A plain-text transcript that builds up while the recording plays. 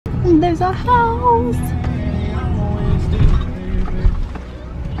And there's a house.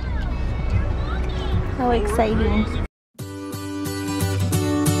 How exciting.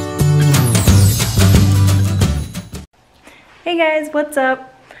 Hey guys, what's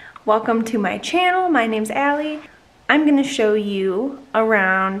up? Welcome to my channel. My name's Allie. I'm gonna show you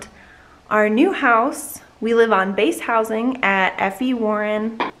around our new house. We live on base housing at F.E.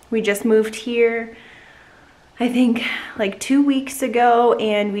 Warren. We just moved here, I think like 2 weeks ago,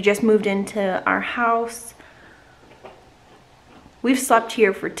 and we just moved into our house. We've slept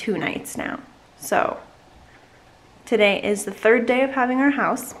here for 2 nights now. So today is the 3rd day of having our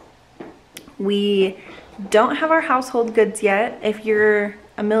house. We don't have our household goods yet. If you're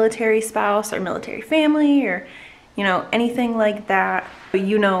a military spouse or military family or, you know, anything like that,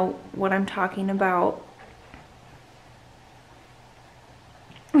 you know what I'm talking about.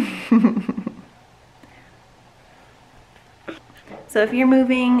 So if you're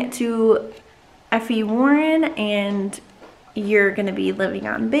moving to F.E. Warren and you're gonna be living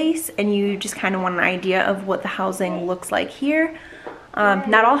on base and you just kind of want an idea of what the housing looks like here,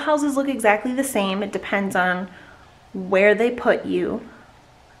 not all houses look exactly the same. It depends on where they put you.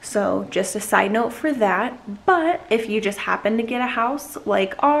 So just a side note for that. But if you just happen to get a house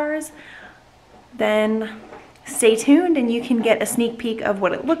like ours, then stay tuned and you can get a sneak peek of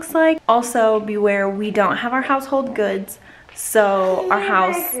what it looks like. Also, beware, we don't have our household goods, so our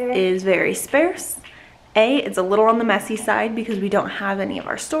house is very sparse. It's a little on the messy side because we don't have any of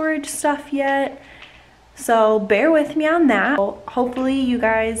our storage stuff yet. So bear with me on that. Hopefully you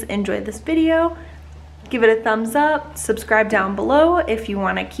guys enjoyed this video. Give it a thumbs up, subscribe down below if you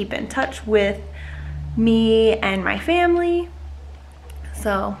want to keep in touch with me and my family.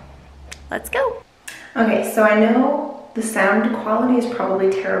 So let's go. Okay, so I know the sound quality is probably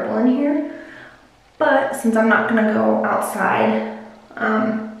terrible in here, but since I'm not gonna go outside,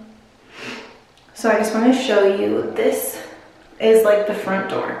 so I just want to show you, this is like the front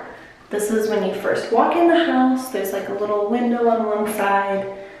door. This is when you first walk in the house. There's like a little window on one side,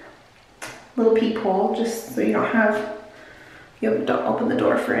 little peephole, just so you don't open the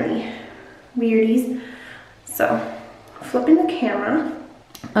door for any weirdies. So, flipping the camera.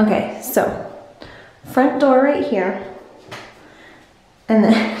 Okay, so front door right here, and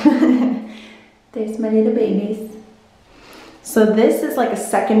then there's my little babies. So this is like a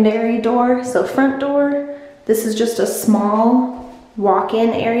secondary door. So front door, this is just a small walk-in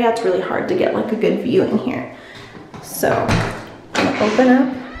area. It's really hard to get like a good view in here. So I'm gonna open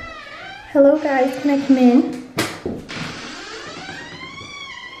up. Hello guys, can I come in?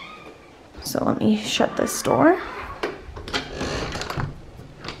 So let me shut this door.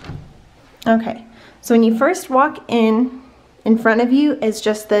 Okay, so when you first walk in front of you is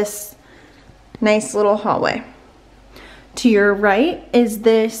just this nice little hallway. To your right is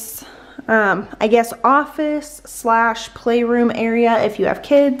this, I guess, office slash playroom area if you have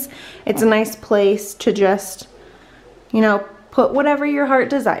kids. It's a nice place to just, you know, put whatever your heart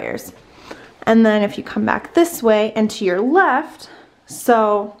desires. And then if you come back this way and to your left,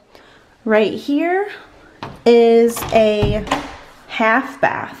 so right here is a half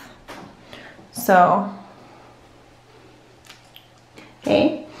bath. So,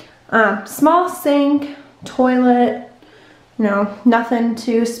 okay, small sink, toilet, you know, nothing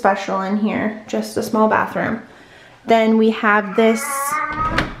too special in here, just a small bathroom. Then we have this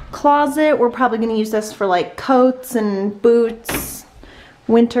closet. We're probably gonna use this for like coats and boots,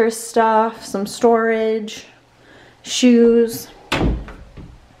 winter stuff, some storage, shoes. And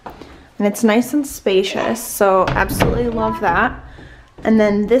it's nice and spacious, so absolutely love that. And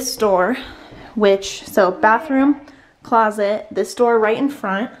then this door, so bathroom, closet, this door right in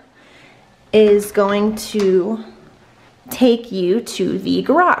front is going to take you to the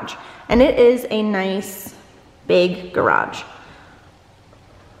garage. And it is a nice big garage.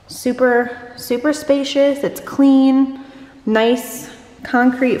 Super, super spacious. It's clean, nice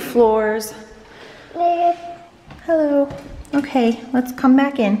concrete floors. Hello. Okay, let's come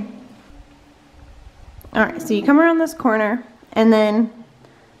back in. All right, so you come around this corner and then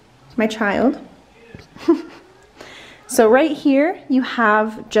my child. So right here you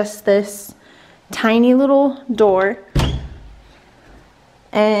have just this tiny little door,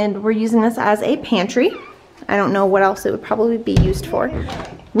 and we're using this as a pantry. I don't know what else it would probably be used for.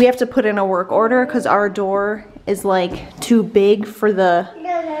 We have to put in a work order because our door is like too big for the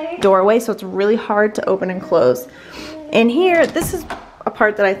doorway, so it's really hard to open and close. And here, this is a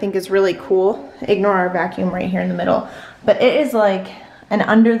part that I think is really cool. Ignore our vacuum right here in the middle, but it is like an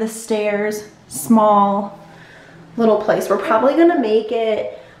under the stairs small little place. We're probably gonna make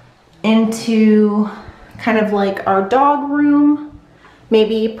it into kind of like our dog room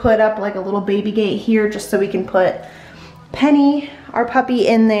maybe put up like a little baby gate here just so we can put Penny, our puppy,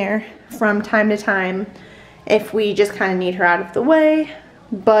 in there from time to time if we just kind of need her out of the way,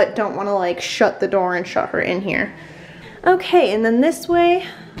 but don't want to like shut the door and shut her in here. Okay, and then this way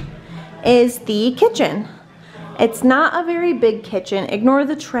is the kitchen. It's not a very big kitchen. Ignore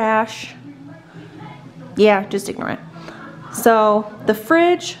the trash. Yeah, just ignore it. So the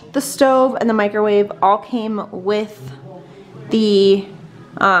fridge, the stove, and the microwave all came with the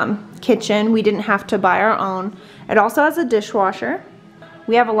kitchen. We didn't have to buy our own. It also has a dishwasher.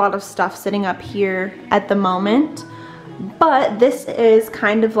 We have a lot of stuff sitting up here at the moment, but this is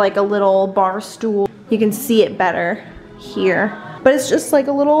kind of like a little bar stool. You can see it better here, but it's just like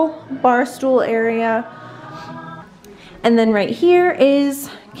a little bar stool area. And then right here is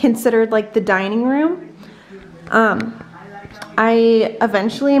considered like the dining room. I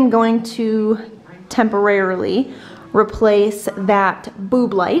eventually am going to temporarily replace that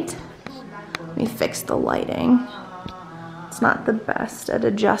boob light. Let me fix the lighting. It's not the best at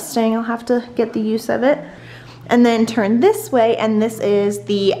adjusting. I'll have to get the use of it. And then turn this way, and this is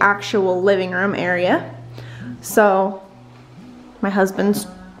the actual living room area. So my husband's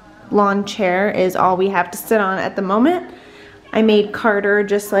lawn chair is all we have to sit on at the moment. I made Carter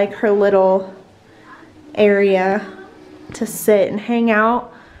just like her little area to sit and hang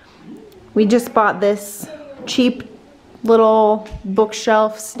out. We just bought this cheap little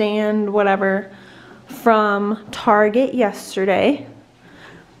bookshelf stand, whatever, from Target yesterday.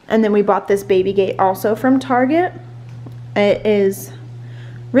 And then we bought this baby gate also from Target. It is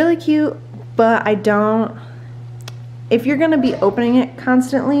really cute, but if you're gonna be opening it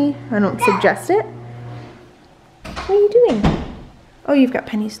constantly, I don't suggest it. What are you doing? Oh, you've got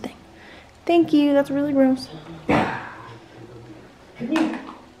Penny's thing. Thank you, that's really gross. Come here.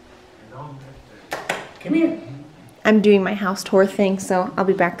 Come here. I'm doing my house tour thing, so I'll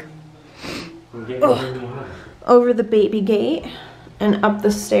be back. Over the baby gate and up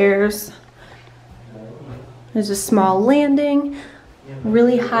the stairs. There's a small landing,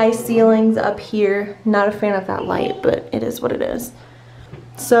 really high ceilings up here. Not a fan of that light, but it is what it is.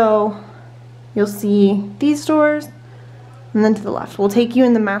 So you'll see these doors, and then to the left. We'll take you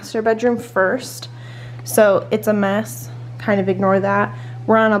in the master bedroom first. So it's a mess, kind of ignore that.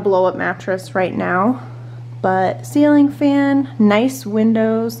 We're on a blow-up mattress right now, but ceiling fan, nice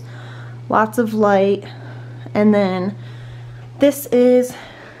windows, lots of light. And then this is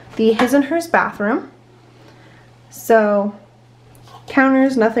the his and hers bathroom. So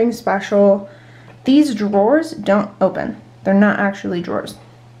counters, nothing special. These drawers don't open. They're not actually drawers,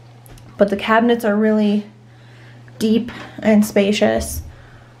 but the cabinets are really deep and spacious.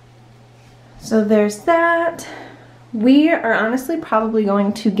 So there's that. We are honestly probably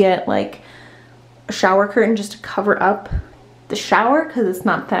going to get like a shower curtain just to cover up the shower because it's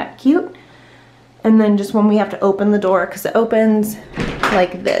not that cute. And then just when we have to open the door, because it opens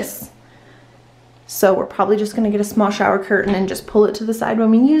like this. So we're probably just gonna get a small shower curtain and just pull it to the side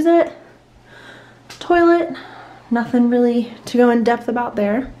when we use it. Toilet, nothing really to go in depth about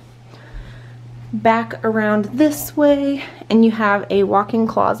there. Back around this way, and you have a walk-in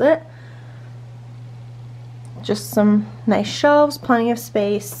closet. Just some nice shelves, plenty of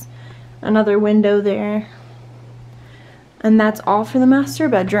space, another window there. And that's all for the master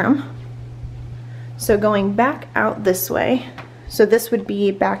bedroom. So going back out this way, so this would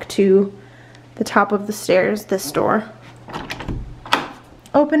be back to the top of the stairs, this door.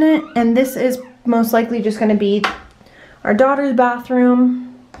 Open it, and this is most likely just gonna be our daughter's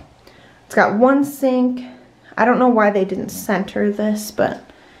bathroom. It's got one sink. I don't know why they didn't center this, but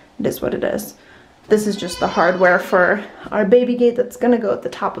it is what it is. This is just the hardware for our baby gate that's gonna go at the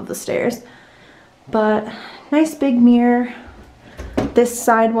top of the stairs. But nice big mirror. This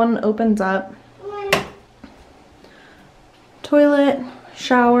side one opens up. Toilet,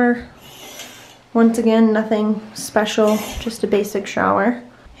 shower. Once again, nothing special, just a basic shower.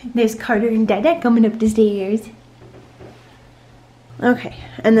 There's Carter and Dada coming up the stairs. Okay,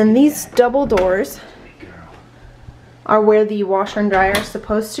 and then these double doors are where the washer and dryer is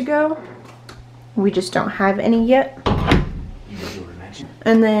supposed to go. We just don't have any yet.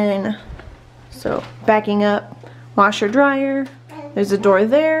 And then, so backing up, washer dryer. There's a door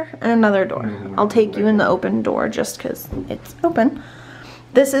there and another door. I'll take you in the open door just because it's open.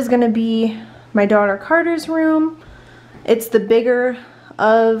 This is gonna be my daughter Carter's room. It's the bigger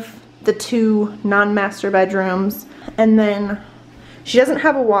of the two non-master bedrooms. And then she doesn't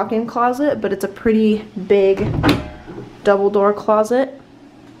have a walk-in closet, but it's a pretty big double door closet.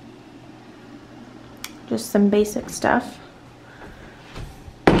 Just some basic stuff.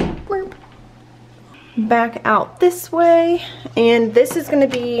 back out this way, and this is going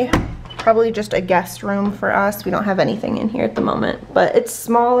to be probably just a guest room for us. We don't have anything in here at the moment, but it's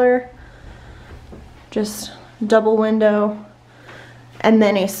smaller, just double window, and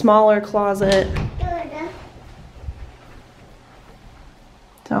then a smaller closet.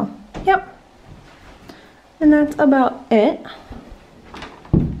 So, yep. And that's about it.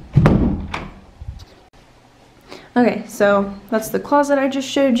 Okay, so that's the closet I just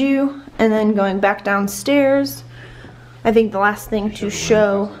showed you, and then going back downstairs, I think the last thing to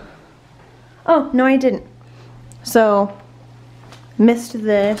show, oh, no I didn't. So, missed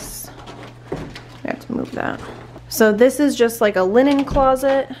this, I have to move that. So this is just like a linen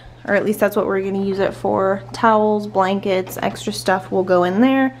closet, or at least that's what we're gonna use it for. Towels, blankets, extra stuff will go in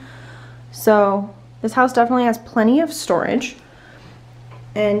there. So this house definitely has plenty of storage.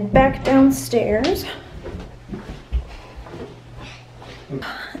 And back downstairs,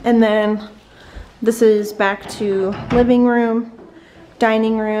 and then this is back to living room,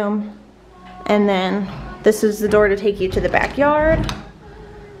 dining room, and then this is the door to take you to the backyard.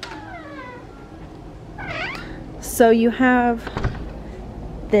 So you have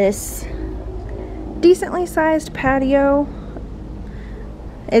this decently sized patio.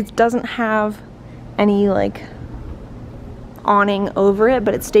 It doesn't have any like awning over it,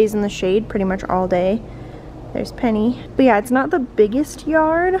 but it stays in the shade pretty much all day. There's Penny. But yeah, it's not the biggest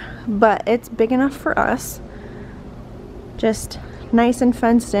yard, but it's big enough for us. Just nice and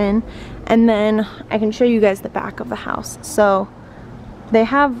fenced in. And then I can show you guys the back of the house. So they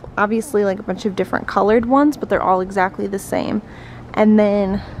have obviously like a bunch of different colored ones, but they're all exactly the same. And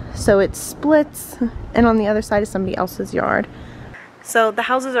then, so it splits, and on the other side is somebody else's yard. So the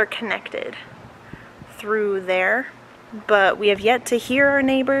houses are connected through there, but we have yet to hear our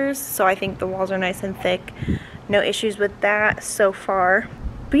neighbors, so I think the walls are nice and thick. No issues with that so far.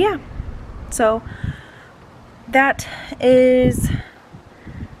 But yeah, so that is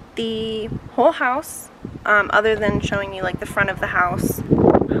the whole house, other than showing you like the front of the house.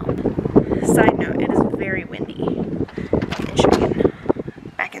 Side note, it is very windy in Michigan.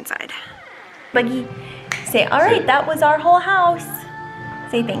 Back inside. Buggy, say, all right, that was our whole house.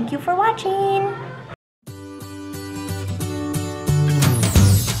 Say thank you for watching.